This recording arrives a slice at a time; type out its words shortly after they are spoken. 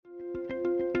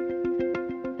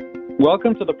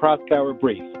Welcome to the Proskauer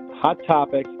Brief, Hot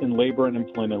Topics in Labor and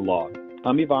Employment Law.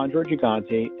 I'm Ivandro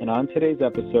Gigante, and on today's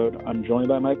episode, I'm joined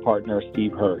by my partner,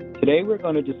 Steve Hurd. Today, we're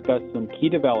going to discuss some key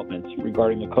developments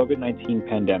regarding the COVID-19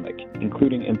 pandemic,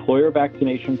 including employer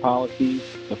vaccination policies,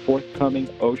 the forthcoming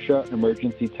OSHA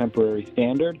Emergency Temporary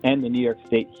Standard, and the New York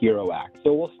State HERO Act.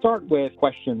 So we'll start with a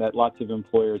question that lots of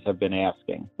employers have been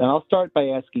asking. And I'll start by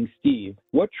asking Steve,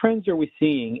 what trends are we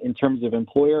seeing in terms of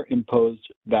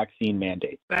employer-imposed vaccine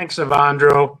mandates? Thanks,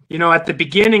 Ivandro. At the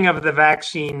beginning of the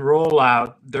vaccine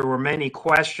rollout, there were many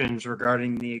questions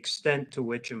regarding the extent to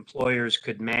which employers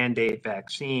could mandate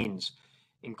vaccines,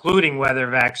 including whether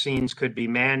vaccines could be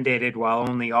mandated while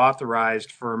only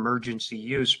authorized for emergency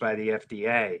use by the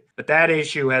FDA. But that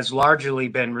issue has largely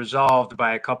been resolved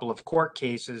by a couple of court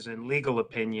cases and legal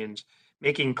opinions,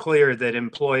 making clear that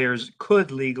employers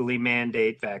could legally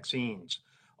mandate vaccines,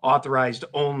 authorized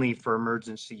only for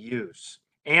emergency use,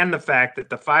 and the fact that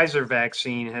the Pfizer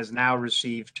vaccine has now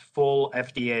received full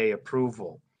FDA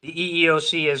approval. The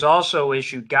EEOC has also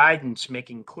issued guidance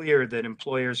making clear that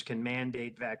employers can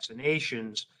mandate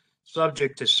vaccinations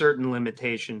subject to certain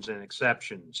limitations and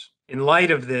exceptions. In light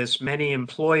of this, many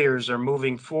employers are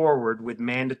moving forward with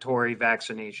mandatory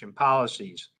vaccination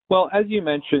policies. Well, as you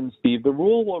mentioned, Steve, the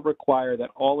rule will require that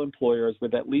all employers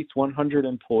with at least 100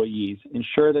 employees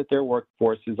ensure that their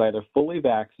workforce is either fully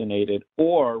vaccinated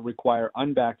or require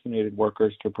unvaccinated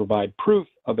workers to provide proof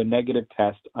of a negative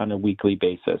test on a weekly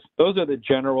basis. Those are the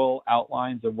general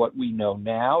outlines of what we know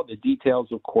now. The details,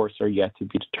 of course, are yet to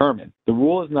be determined. The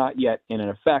rule is not yet in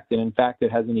effect, and in fact,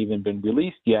 it hasn't even been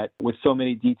released yet, with so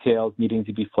many details needing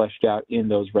to be fleshed out in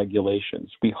those regulations.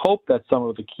 We hope that some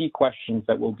of the key questions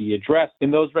that will be addressed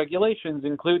in those regulations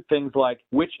include things like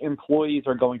which employees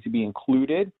are going to be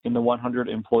included in the 100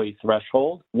 employee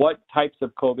threshold, what types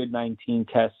of COVID-19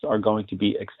 tests are going to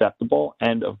be acceptable,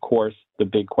 and of course, the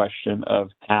big question of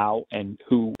how and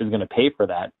who is going to pay for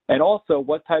that. And also,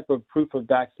 what type of proof of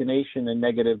vaccination and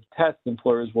negative tests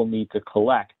employers will need to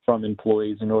collect from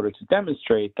employees in order to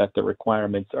demonstrate that the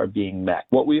requirements are being met.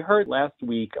 What we heard last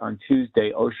week on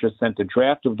Tuesday, OSHA sent a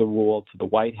draft of the rule to the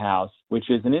White House,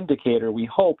 which is an indicator we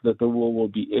hope that the rule will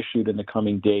be issued in the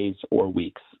coming days or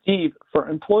weeks. Steve, for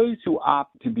employees who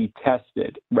opt to be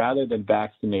tested rather than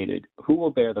vaccinated, who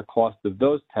will bear the cost of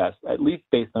those tests, at least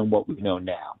based on what we know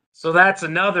now? So that's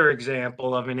another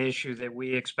example of an issue that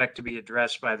we expect to be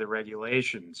addressed by the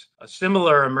regulations. A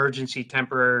similar emergency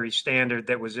temporary standard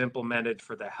that was implemented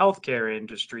for the healthcare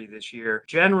industry this year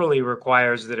generally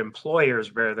requires that employers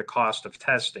bear the cost of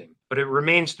testing, but it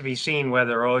remains to be seen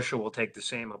whether OSHA will take the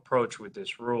same approach with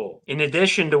this rule. In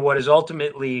addition to what is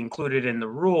ultimately included in the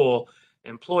rule,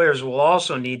 employers will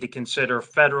also need to consider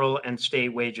federal and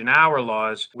state wage and hour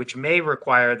laws, which may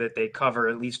require that they cover,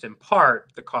 at least in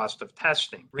part, the cost of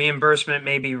testing. Reimbursement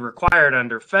may be required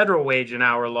under federal wage and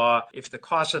hour law if the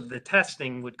cost of the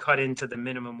testing would cut into the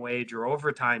minimum wage or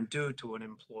overtime due to an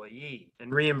employee.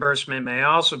 And reimbursement may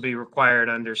also be required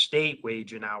under state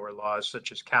wage and hour laws,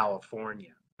 such as California.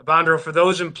 Ivandro, for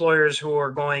those employers who are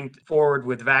going forward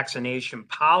with vaccination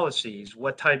policies,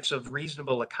 what types of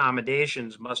reasonable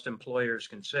accommodations must employers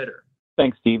consider?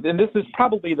 Thanks, Steve. And this is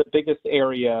probably the biggest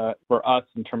area for us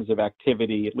in terms of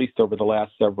activity, at least over the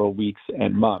last several weeks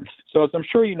and months. So as I'm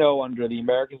sure you know, under the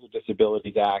Americans with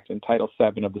Disabilities Act and Title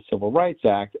VII of the Civil Rights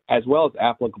Act, as well as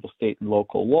applicable state and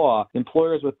local law,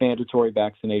 employers with mandatory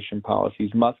vaccination policies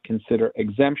must consider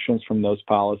exemptions from those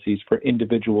policies for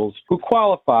individuals who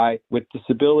qualify with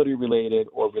disability-related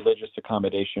or religious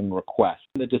accommodation requests.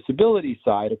 On the disability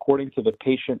side, according to the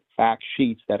patient fact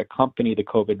sheets that accompany the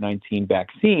COVID-19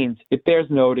 vaccines, it bears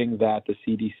noting that the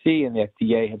CDC and the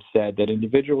FDA have said that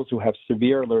individuals who have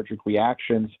severe allergic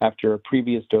reactions after a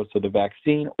previous dose of the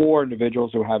vaccine or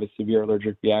individuals who have a severe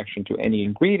allergic reaction to any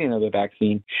ingredient of the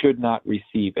vaccine should not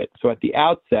receive it. So at the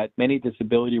outset, many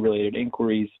disability-related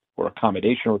inquiries or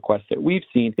accommodation requests that we've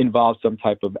seen involve some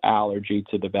type of allergy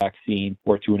to the vaccine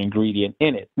or to an ingredient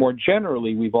in it. More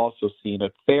generally, we've also seen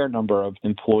a fair number of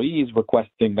employees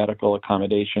requesting medical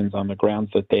accommodations on the grounds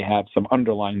that they have some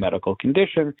underlying medical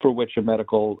condition for which a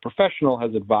medical professional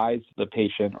has advised the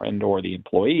patient and or the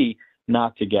employee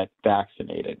not to get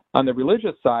vaccinated. On the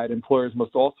religious side, employers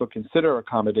must also consider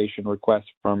accommodation requests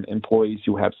from employees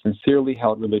who have sincerely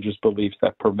held religious beliefs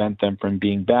that prevent them from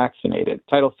being vaccinated.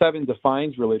 Title VII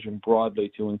defines religion broadly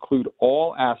to include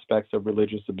all aspects of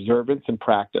religious observance and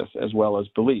practice, as well as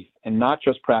belief. and not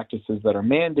just practices that are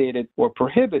mandated or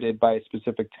prohibited by a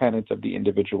specific tenet of the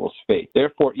individual's faith.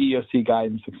 Therefore, EEOC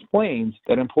guidance explains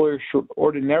that employers should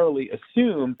ordinarily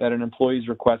assume that an employee's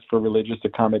request for religious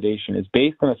accommodation is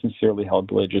based on a sincerely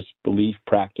held religious belief,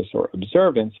 practice, or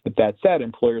observance. But that said,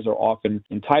 employers are often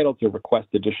entitled to request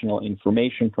additional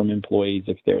information from employees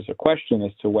if there's a question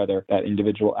as to whether that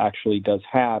individual actually does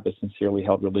have a sincerely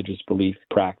held religious belief,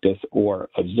 practice, or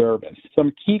observance.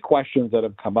 Some key questions that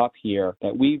have come up here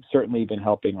that we've certainly been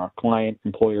helping our client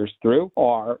employers through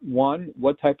are, one,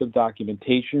 what type of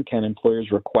documentation can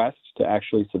employers request to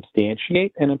actually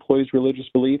substantiate an employee's religious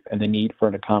belief and the need for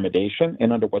an accommodation,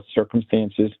 and under what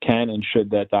circumstances can and should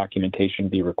that documentation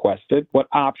be requested? What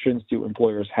options do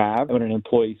employers have when an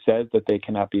employee says that they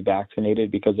cannot be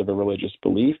vaccinated because of a religious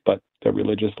belief, but the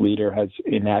religious leader has,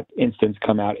 in that instance,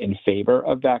 come out in favor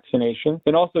of vaccination?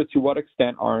 And also, to what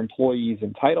extent are employees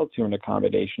entitled to an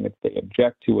accommodation if they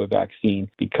object to a vaccine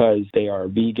because they are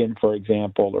vegan, for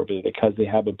example, or because they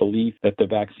have a belief that the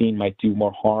vaccine might do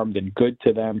more harm than good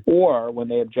to them, or when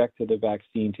they object to the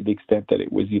vaccine to the extent that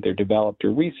it was either developed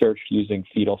or researched using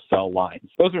fetal cell lines?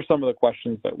 Those are some of the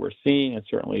questions that we're seeing, and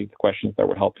certainly the questions that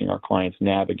we're helping our clients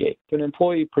navigate. If an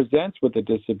employee presents with a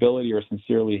disability or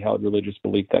sincerely held religious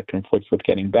belief that conflicts with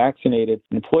getting vaccinated,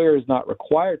 an employer is not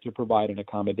required to provide an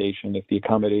accommodation if the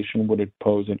accommodation would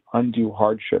impose an undue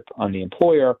hardship on the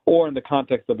employer, or in the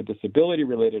context of a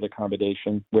disability-related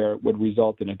accommodation where it would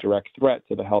result in a direct threat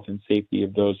to the health and safety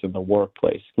of those in the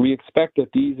workplace. We expect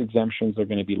that these exemptions are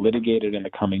going to be litigated in the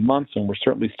coming months, and we're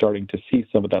certainly starting to see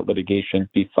some of that litigation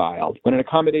be filed. When an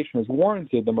accommodation is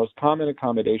warranted, the most common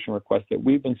accommodation request that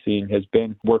we've been seeing has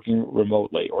been working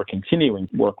remotely or continuing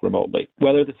to work remotely.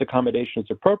 Whether this accommodation is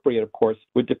appropriate, of course,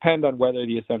 would depend on whether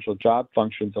the essential job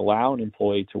functions allow an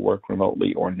employee to work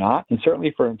remotely or not. And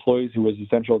certainly for employees whose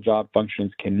essential job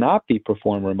functions cannot be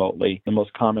performed remotely, the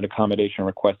most common accommodation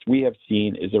request we have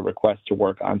seen is a request to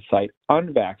work on-site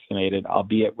unvaccinated,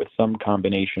 albeit with some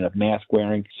combination of mask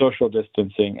wearing, social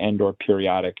distancing, and/or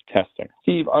periodic testing.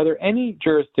 Steve, are there any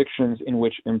jurisdictions in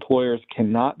which employers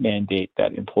cannot mandate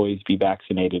that employees be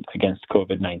vaccinated against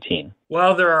COVID-19?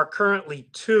 Well, there are currently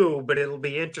two, but it'll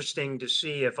be interesting to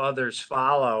see if others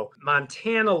follow.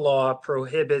 Montana law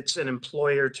prohibits an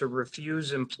employer to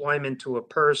refuse employment to a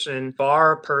person,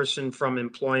 bar a person from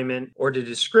employment, or to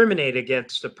discriminate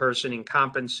against a person in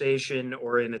compensation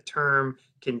or in a term,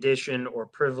 condition, or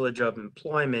privilege of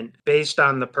employment based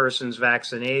on the person's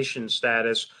vaccination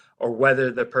status or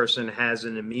whether the person has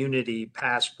an immunity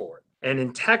passport. And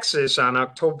in Texas, on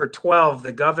October 12,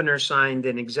 the governor signed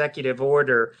an executive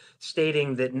order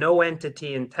stating that no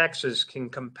entity in Texas can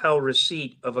compel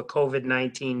receipt of a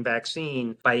COVID-19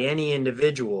 vaccine by any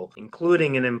individual,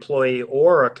 including an employee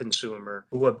or a consumer,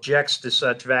 who objects to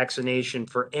such vaccination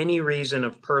for any reason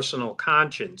of personal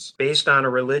conscience, based on a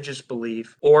religious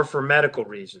belief, or for medical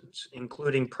reasons,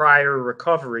 including prior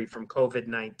recovery from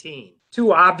COVID-19.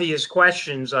 Two obvious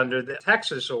questions under the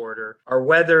Texas order are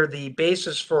whether the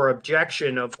basis for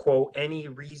objection of, quote, any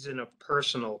reason of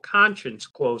personal conscience,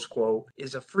 close quote,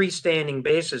 is a freestanding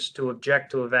basis to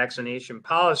object to a vaccination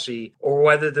policy, or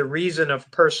whether the reason of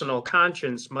personal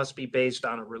conscience must be based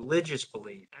on a religious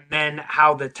belief. And then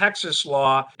how the Texas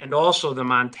law and also the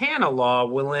Montana law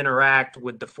will interact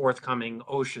with the forthcoming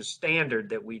OSHA standard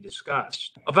that we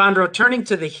discussed. Avandro, turning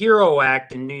to the HERO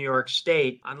Act in New York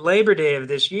State, on Labor Day of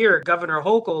this year, Governor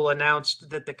Hochul announced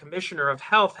that the Commissioner of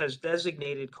Health has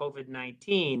designated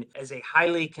COVID-19 as a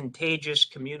highly contagious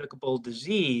communicable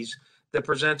disease that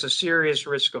presents a serious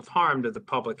risk of harm to the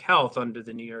public health under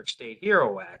the New York State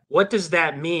HERO Act. What does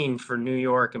that mean for New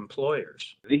York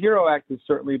employers? The HERO Act has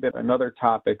certainly been another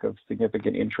topic of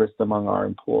significant interest among our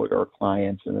employer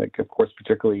clients, and of course,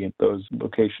 particularly in those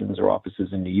locations or offices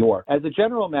in New York. As a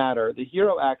general matter, the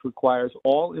HERO Act requires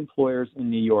all employers in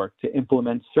New York to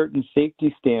implement certain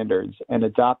safety standards and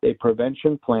adopt a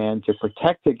prevention plan to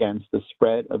protect against the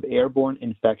spread of airborne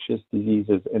infectious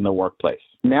diseases in the workplace.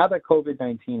 Now that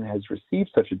COVID-19 has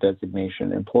received such a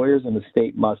designation, employers in the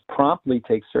state must promptly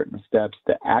take certain steps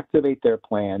to activate their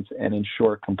plans and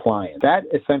ensure compliance. That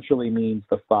essentially means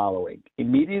the following: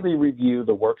 immediately review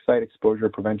the worksite exposure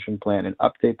prevention plan and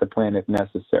update the plan if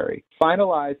necessary.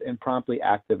 Finalize and promptly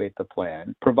activate the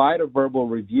plan. Provide a verbal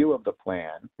review of the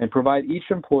plan, and provide each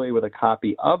employee with a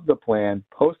copy of the plan.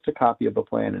 Post a copy of the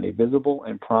plan in a visible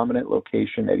and prominent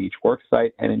location at each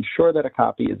worksite, and ensure that a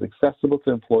copy is accessible to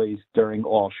employees during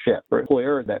all shift. For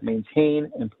employers that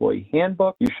maintain employee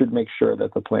handbook, you should make sure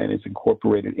that the plan is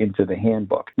incorporated into the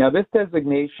handbook. Now, this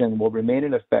designation will remain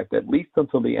in effect at least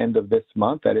until the end of this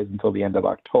month, that is until the end of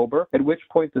October, at which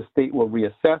point the state will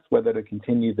reassess whether to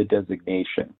continue the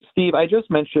designation. Steve, I just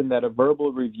mentioned that a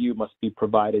verbal review must be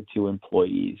provided to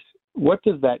employees. What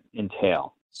does that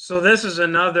entail? So this is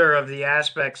another of the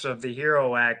aspects of the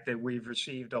HERO Act that we've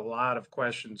received a lot of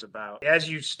questions about. As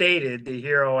you stated, the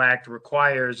HERO Act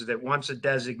requires that once a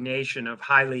designation of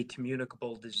highly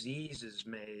communicable disease is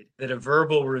made, that a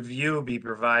verbal review be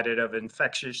provided of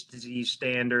infectious disease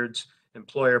standards,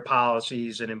 employer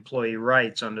policies, and employee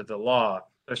rights under the law.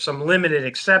 There's some limited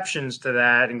exceptions to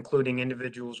that, including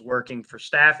individuals working for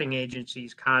staffing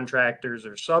agencies, contractors,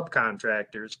 or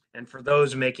subcontractors, and for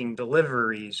those making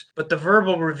deliveries. But the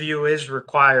verbal review is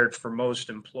required for most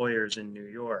employers in New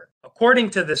York.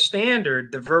 According to the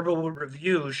standard, the verbal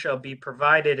review shall be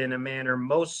provided in a manner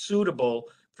most suitable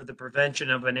for the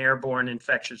prevention of an airborne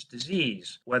infectious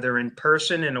disease, whether in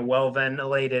person in a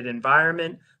well-ventilated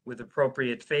environment with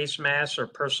appropriate face masks or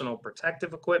personal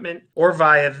protective equipment, or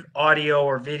via audio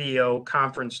or video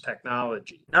conference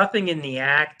technology. Nothing in the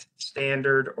Act,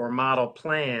 standard, or model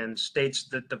plan states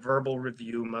that the verbal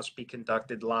review must be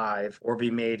conducted live or be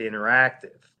made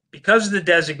interactive. Because the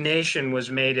designation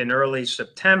was made in early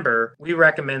September, we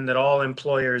recommend that all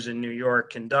employers in New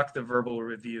York conduct the verbal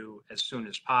review as soon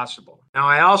as possible. Now,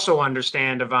 I also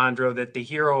understand, Evandro, that the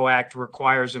HERO Act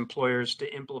requires employers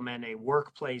to implement a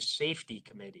workplace safety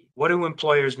committee. What do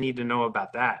employers need to know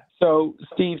about that? So,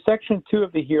 Steve, Section 2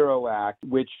 of the HERO Act,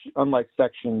 which, unlike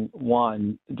Section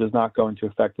 1, does not go into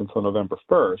effect until November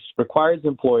 1st, requires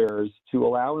employers to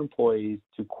allow employees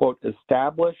to, quote,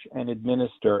 establish and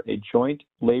administer a joint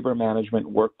labor management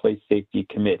workplace safety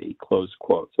committee, close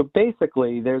quote. So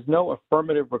basically, there's no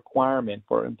affirmative requirement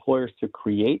for employers to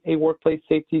create a workplace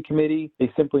safety committee.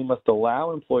 They simply must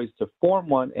allow employees to form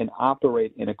one and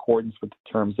operate in accordance with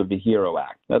the terms of the HERO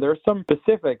Act. Now, there are some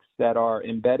specifics that are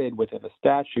embedded within the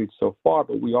statute so far,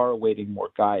 but we are awaiting more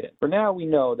guidance. For now, we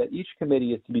know that each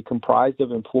committee is to be comprised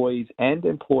of employees and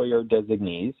employer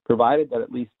designees, provided that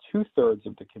at least 2/3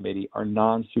 of the committee are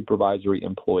non-supervisory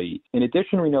employees. In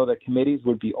addition, we know that committees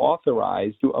would be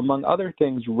authorized to, among other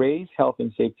things, raise health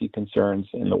and safety concerns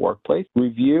in the workplace,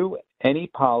 review any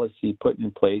policy put in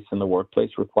place in the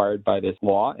workplace required by this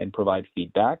law and provide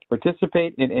feedback,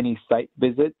 participate in any site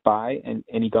visit by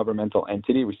any governmental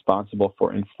entity responsible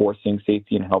for enforcing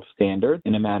safety and health standards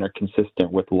in a manner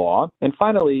consistent with law, and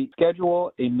finally,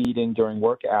 schedule a meeting during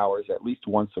work hours at least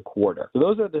once a quarter. So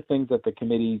those are the things that the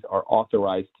committees are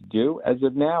authorized to do. As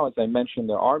of now, as I mentioned,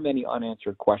 there are many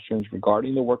unanswered questions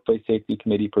regarding the Workplace Safety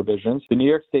Committee provisions. The New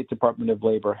York State Department of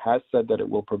Labor has said that it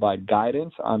will provide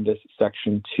guidance on this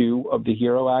Section 2 of the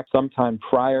HERO Act sometime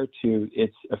prior to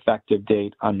its effective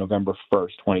date on November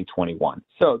 1st, 2021.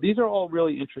 So these are all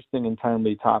really interesting and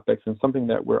timely topics and something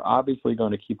that we're obviously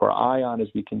going to keep our eye on as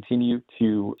we continue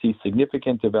to see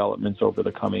significant developments over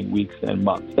the coming weeks and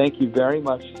months. Thank you very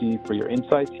much, Steve, for your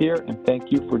insights here, and thank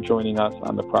you for joining us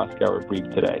on the Proskauer Brief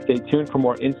today. Stay tuned for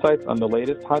more insights on the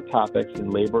latest hot topics in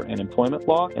labor and employment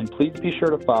law, and please be sure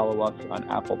to follow us on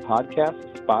Apple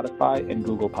Podcasts, Spotify, and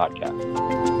Google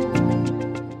Podcasts.